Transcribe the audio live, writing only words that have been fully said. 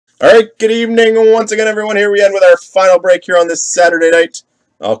Alright, good evening once again, everyone. Here we end with our final break here on this Saturday night.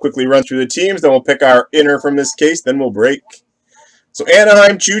 I'll quickly run through the teams, then we'll pick our inner from this case, then we'll break. So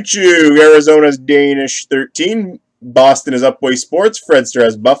Anaheim, Choo-Choo. Arizona's Danish 13. Boston is Upway Sports. Fredster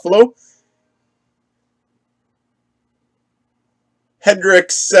has Buffalo.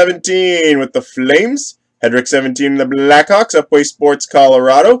 Hedrick 17 with the Flames. Hedrick 17 the Blackhawks. Upway Sports,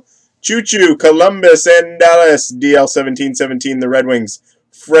 Colorado. Choo-Choo, Columbus and Dallas. DL 17-17 the Red Wings.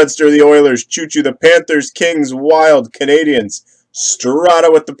 Fredster the Oilers. Choo-Choo the Panthers. Kings, Wild, Canadians. Strata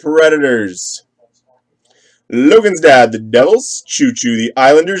with the Predators. Logan's Dad the Devils. Choo-Choo the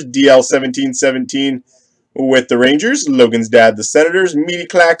Islanders. DL 17-17 with the Rangers. Logan's Dad the Senators. Meaty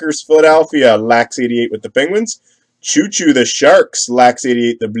Clackers Philadelphia. Lax 88 with the Penguins. Choo-Choo the Sharks. Lax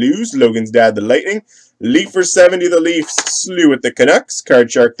 88 the Blues. Logan's Dad the Lightning. Leafer 70 the Leafs. Slew with the Canucks. Card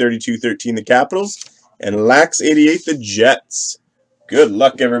Shark 32-13 the Capitals. And Lax 88 the Jets. Good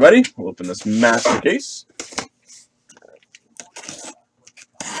luck, everybody. We'll open this master case.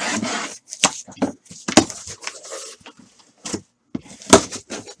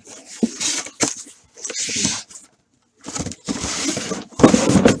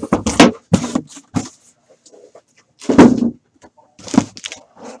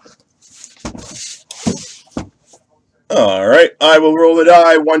 Alright, I will roll the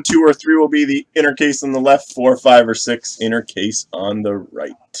die. 1, 2, or 3 will be the inner case on the left. 4, 5, or 6, inner case on the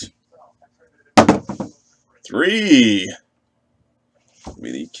right. 3 will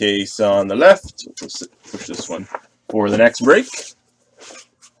be the case on the left. We'll push this one for the next break.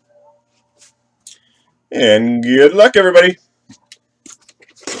 And good luck, everybody.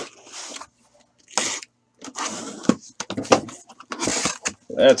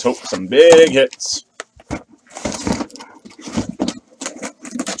 Let's hope some big hits.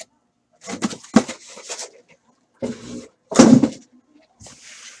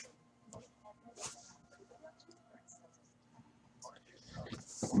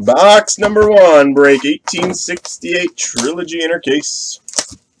 Box number 1, break 1868 Trilogy inner case.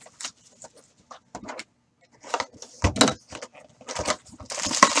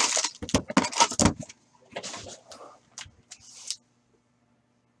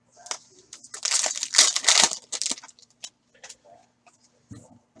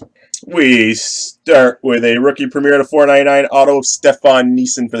 We start with a rookie premiere to 499 auto of Stefan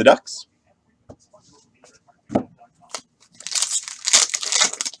Neeson for the Ducks.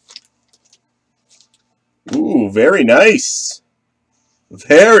 Ooh, very nice.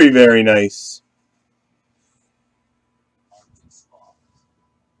 Very, very nice.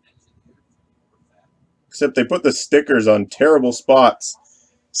 Except they put the stickers on terrible spots.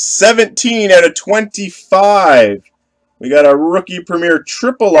 17 out of 25. We got a rookie premier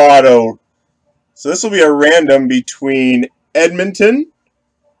triple auto. So this will be a random between Edmonton,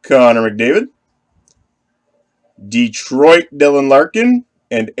 Connor McDavid, Detroit, Dylan Larkin,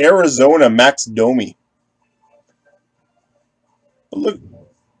 and Arizona, Max Domi. Look,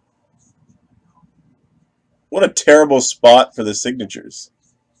 what a terrible spot for the signatures.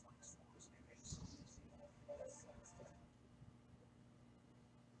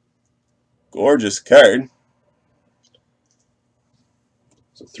 Gorgeous card.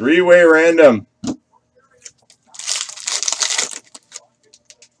 So 3-way random.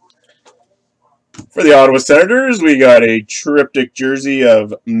 For the Ottawa Senators, we got a triptych jersey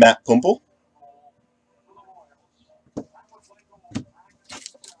of Matt Puempel.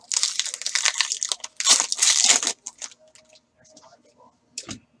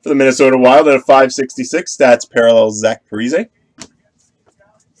 For the Minnesota Wild, at a 566, stats parallel Zach Parise.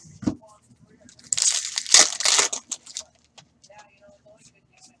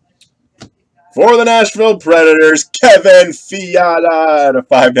 For the Nashville Predators, Kevin Fiala at a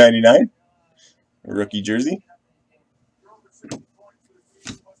 599. Rookie jersey.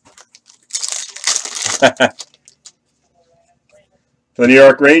 For the New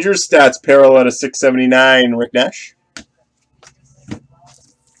York Rangers, stats parallel at a 679, Rick Nash.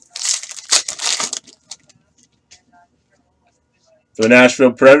 For the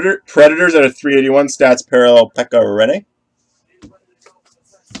Nashville Predators at a 381, stats parallel Pekka Rinne.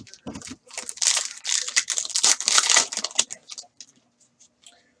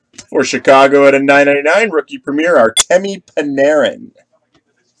 For Chicago at a 999, rookie premier, Artemi Panarin.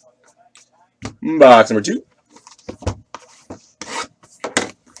 Box number 2.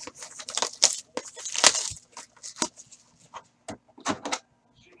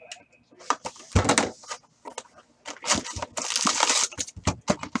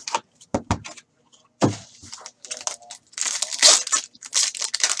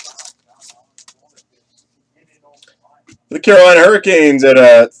 For the Carolina Hurricanes at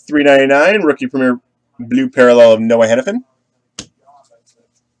a $3.99 rookie premier blue parallel of Noah Hannafin.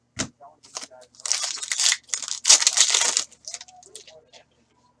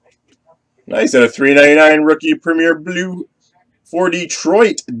 Nice, at a $3.99 rookie premier blue for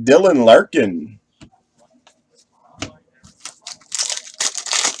Detroit, Dylan Larkin.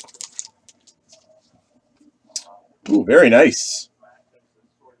 Ooh, very nice.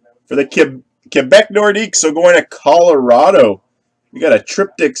 For the Quebec Nordiques, so going to Colorado, we got a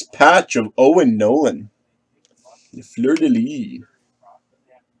triptychs patch of Owen Nolan. The Fleur de Lis.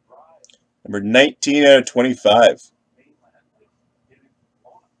 Number 19 out of 25.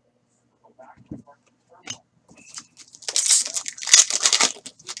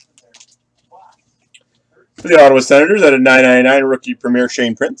 For the Ottawa Senators at a $9.99 rookie premier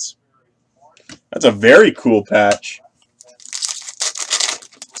Shane Prince. That's a very cool patch.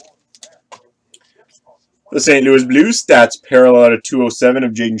 The St. Louis Blues, stats parallel out of 207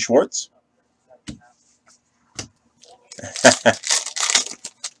 of Jaden Schwartz.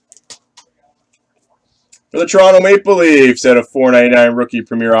 For the Toronto Maple Leafs, at a $4.99 rookie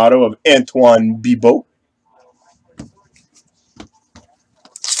premier auto of Antoine Bibeau.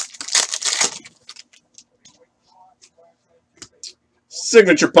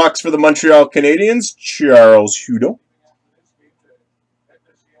 Signature pucks for the Montreal Canadiens, Charles Hudon.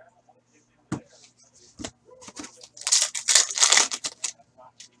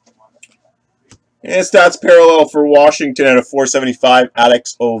 And stats parallel for Washington at a $4.75,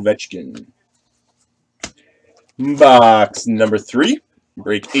 Alex Ovechkin. Box number 3,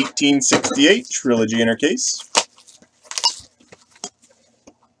 break 1868, Trilogy inner case.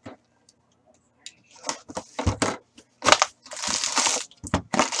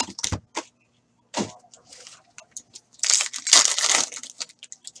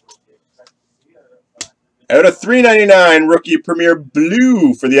 Out of $3.99 rookie premier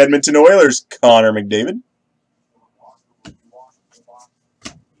blue for the Edmonton Oilers, Connor McDavid.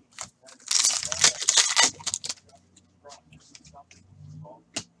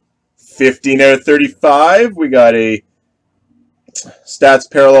 $15 out of 35. We got a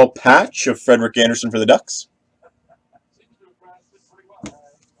stats parallel patch of Frederik Andersen for the Ducks.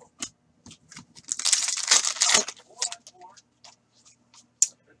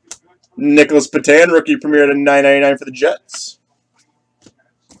 Nicholas Patan, rookie premier at a $9.99 for the Jets.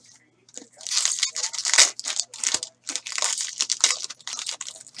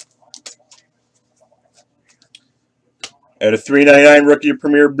 At a $3.99 rookie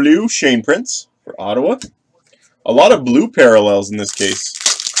premier blue, Shane Prince for Ottawa. A lot of blue parallels in this case.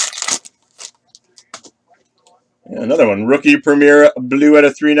 And another one, rookie premier blue at a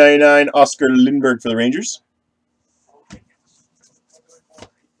 $3.99, Oscar Lindbergh for the Rangers.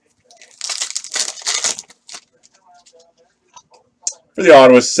 For the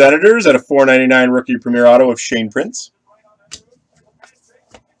Ottawa Senators, at a $4.99 rookie premier auto of Shane Prince.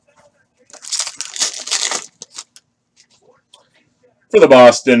 For the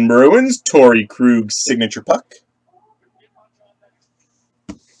Boston Bruins, Torrey Krug signature puck.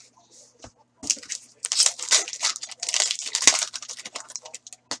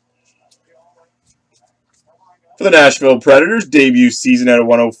 For the Nashville Predators, debut season at a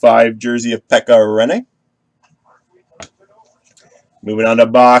 105 jersey of Pekka Rinne. Moving on to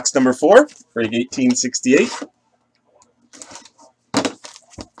box number 4, break 1868.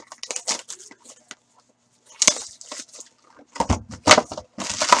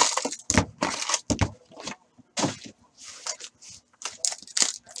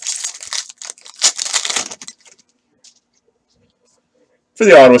 For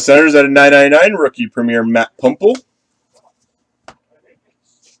the Ottawa Senators, at a $9.99 rookie premier Matt Pumple.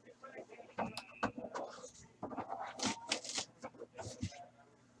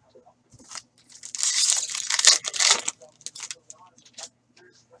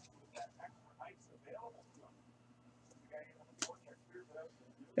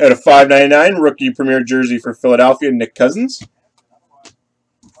 At a $5.99 rookie premier jersey for Philadelphia, Nick Cousins.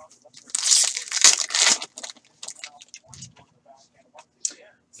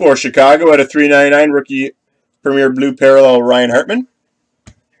 For Chicago, at a $3.99 rookie premier blue parallel, Ryan Hartman.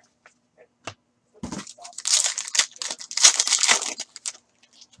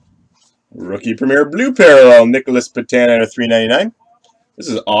 Rookie premier blue parallel, Nicholas Patan at a $3.99. This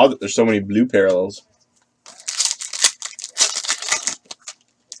is odd that there's so many blue parallels.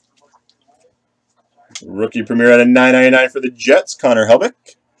 Rookie premier at a $9.99 for the Jets, Connor Helbick.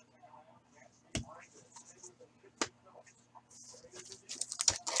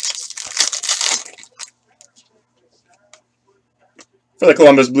 For the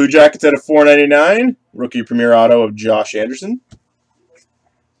Columbus Blue Jackets at a $4.99, rookie premier auto of Josh Anderson.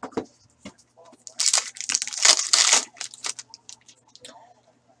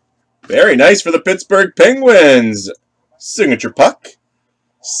 Very nice for the Pittsburgh Penguins. Signature puck,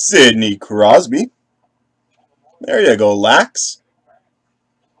 Sidney Crosby. There you go, Lax.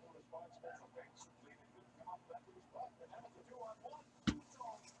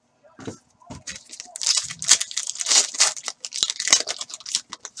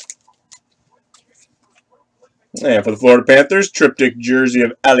 And for the Florida Panthers, triptych jersey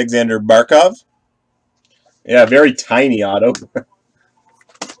of Alexander Barkov. Yeah, very tiny auto.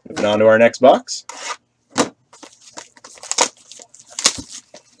 Moving on to our next box.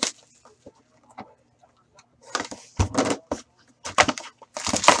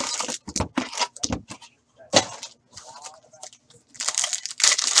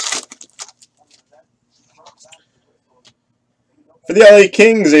 For the LA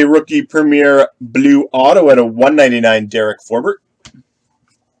Kings, a rookie premier blue auto at a $1.99, Derek Forbert.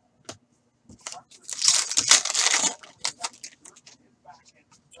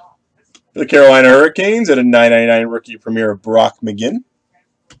 For the Carolina Hurricanes, at a $9.99, rookie premier Brock McGinn.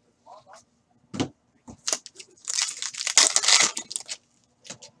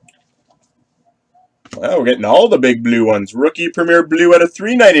 Well, we're getting all the big blue ones. Rookie premier blue at a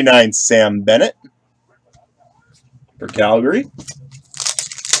 $3.99, Sam Bennett. For Calgary.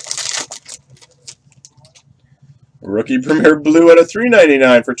 Rookie premier blue at a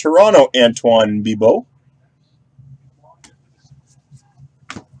 $3.99 for Toronto, Antoine Bibeau.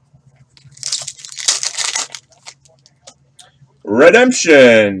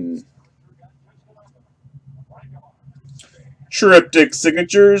 Redemption. Triptych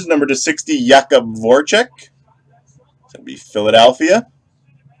signatures, number to 60, Jakub Voracek. It's going to be Philadelphia.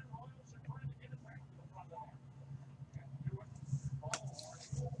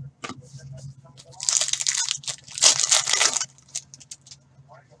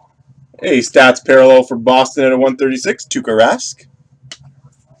 A stats parallel for Boston at a 136, Tuukka Rask.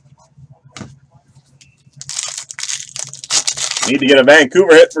 Need to get a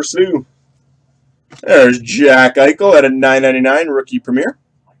Vancouver hit for Sue. There's Jack Eichel at a $9.99, rookie premier.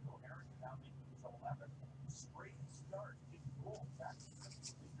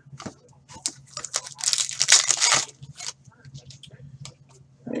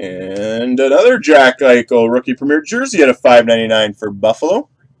 And another Jack Eichel, rookie premier jersey at a $5.99 for Buffalo.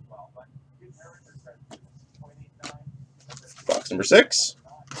 Box number 6.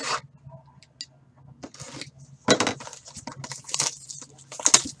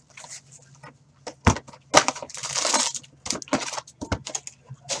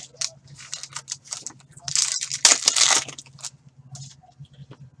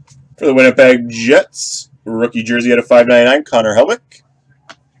 For the Winnipeg Jets, rookie jersey at a $5.99, Connor Helbig.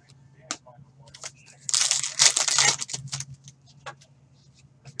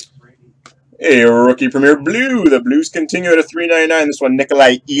 A rookie premier blue. The Blues continue at a $3.99. This one,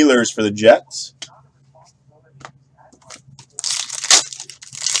 Nikolai Ehlers for the Jets.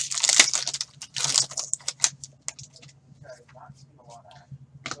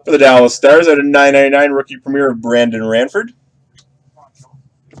 For the Dallas Stars at a $9.99, rookie premier of Brandon Ranford.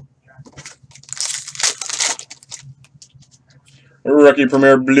 Rookie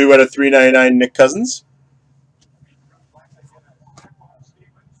premier blue at a $3.99, Nick Cousins.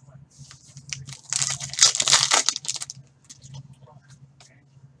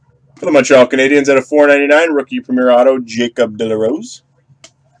 For the Montreal Canadiens at a $4.99, rookie premier auto, Jacob De La Rose.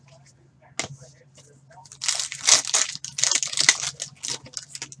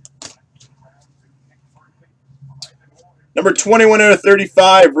 Number 21 out of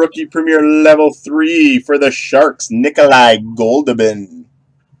 35, rookie premier level 3 for the Sharks, Nikolai Goldobin.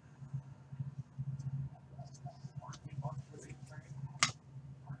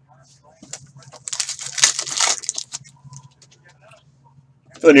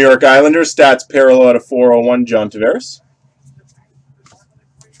 For the New York Islanders, stats parallel at a 401, John Tavares.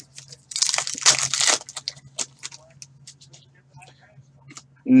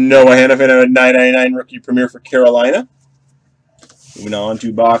 Noah Hanifin at a $9.99, rookie premier for Carolina. Moving on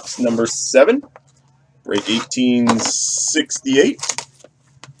to box number 7, break 1868.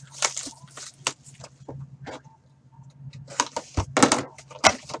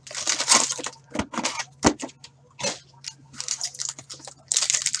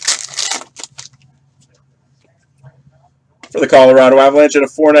 For the Colorado Avalanche at a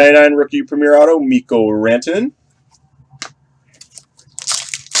 $4.99, rookie premier auto, Mikko Rantanen.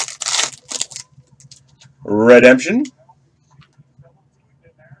 Redemption.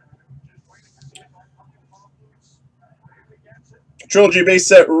 Trilogy base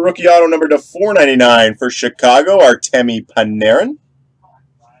set rookie auto number to 499 for Chicago, Artemi Panarin.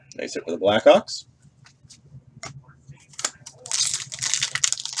 Nice hit for the Blackhawks.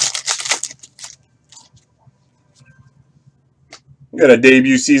 We got a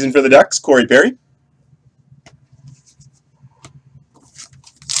debut season for the Ducks, Corey Perry.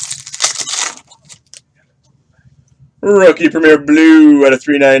 Rookie Premier Blue at a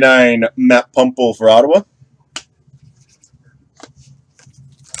 399, Matt Pumple for Ottawa.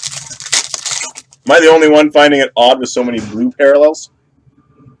 Am I the only one finding it odd with so many blue parallels?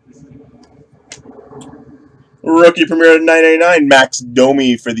 Rookie Premier at 999, Max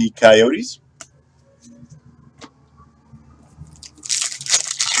Domi for the Coyotes.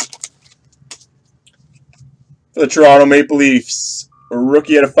 For the Toronto Maple Leafs,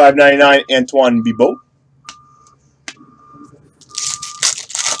 rookie at a 599, Antoine Bibeau.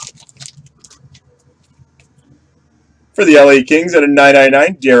 For the LA Kings at a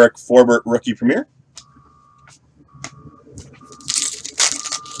 999, Derek Forbort, rookie premier.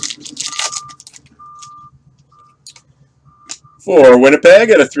 For Winnipeg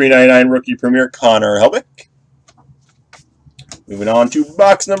at a 399, rookie premier, Connor Helbig. Moving on to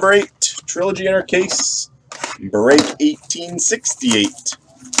box number 8, Trilogy Inner Case, Break 1868.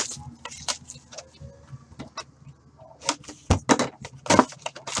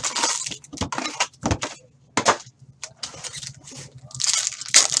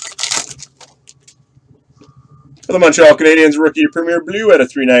 For the Montreal Canadiens, rookie Premier Blue at a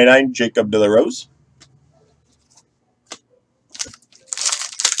 399, Jacob de la Rose.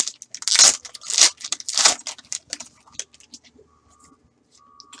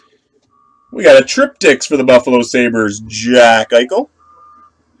 We got a triptychs for the Buffalo Sabres, Jack Eichel.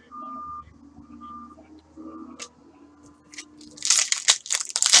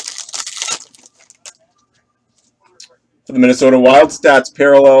 For the Minnesota Wild, stats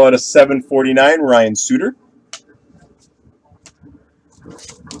parallel at a 749, Ryan Suter.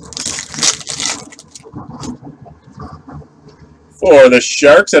 For the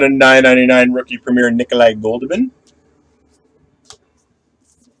Sharks at a 999, rookie premier, Nikolai Goldman.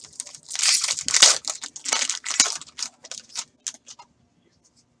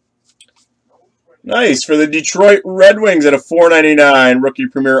 Nice. For the Detroit Red Wings at a 499, rookie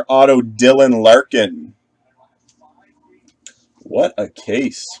premier auto, Dylan Larkin. What a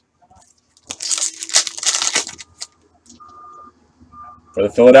case. For the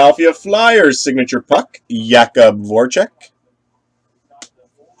Philadelphia Flyers, signature puck, Jakub Voracek.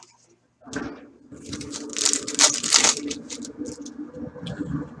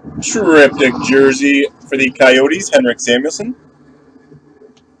 Triptych jersey for the Coyotes, Henrik Samuelsson.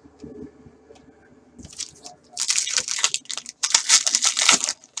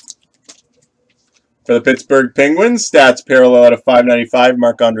 For the Pittsburgh Penguins, stats parallel at a 595,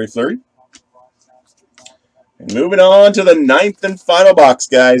 Marc-Andre Fleury. And moving on to the 9th and final box,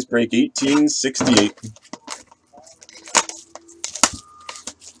 guys. Break 1868.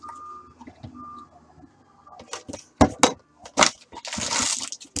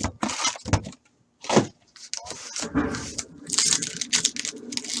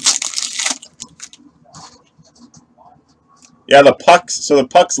 Yeah, the pucks. So the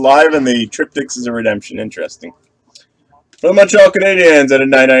puck's live and the triptychs is a redemption. Interesting. For the Montreal Canadiens at a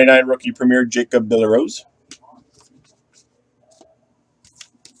 999, rookie premier, Jacob de la Rose.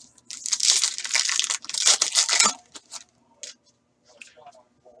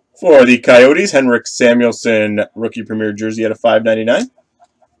 For the Coyotes, Henrik Samuelsson, rookie premier jersey at a 599.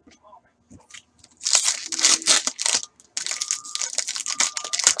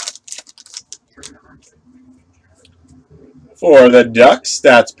 For the Ducks,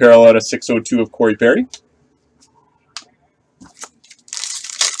 stats parallel at a 602 of Corey Perry.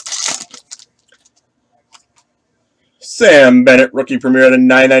 Sam Bennett, rookie premier at a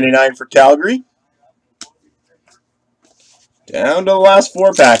 999 for Calgary. Down to the last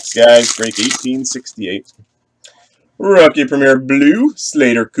 4 packs, guys. Break 1868. Rookie Premier Blue,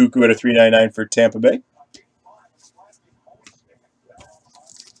 Slater Cuckoo at a 399 for Tampa Bay.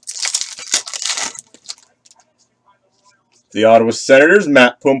 The Ottawa Senators,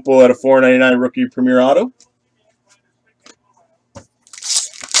 Matt Pumple at a 499 Rookie Premier Auto.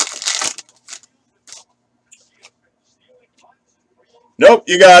 Nope,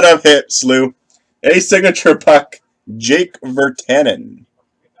 you got a hit, Slew. A signature puck, Jake Virtanen.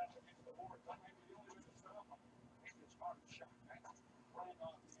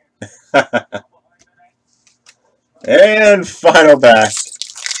 And final pack.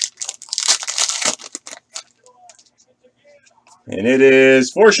 And it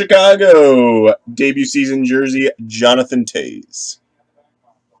is for Chicago, debut season jersey, Jonathan Toews.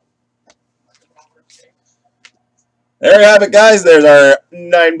 There you have it, guys. There's our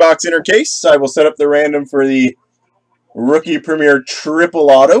 9-box inner case. I will set up the random for the Rookie Premier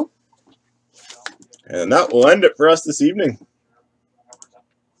Triple Auto. And that will end it for us this evening.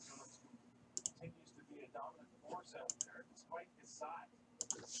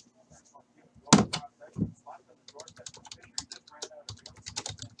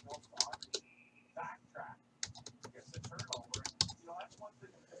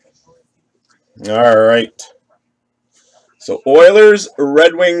 All right. So Oilers,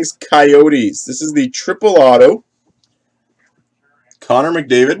 Red Wings, Coyotes. This is the triple auto. Connor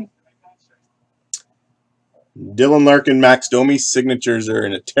McDavid, Dylan Larkin, Max Domi. Signatures are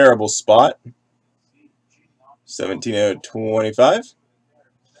in a terrible spot. 17 out of 25.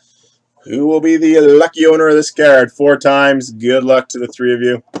 Who will be the lucky owner of this card? 4 times. Good luck to the 3 of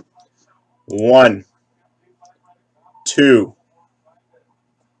you. 1, 2,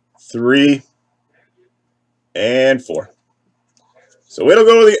 3, and 4. So it'll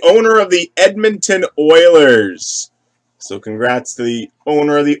go to the owner of the Edmonton Oilers. So congrats to the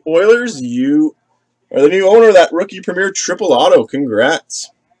owner of the Oilers. You are the new owner of that Rookie Premier Triple Auto.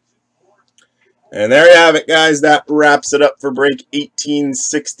 Congrats. And there you have it, guys. That wraps it up for break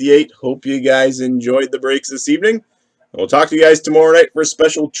 1868. Hope you guys enjoyed the breaks this evening. We'll talk to you guys tomorrow night for a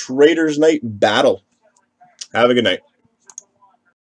special Traders Night battle. Have a good night.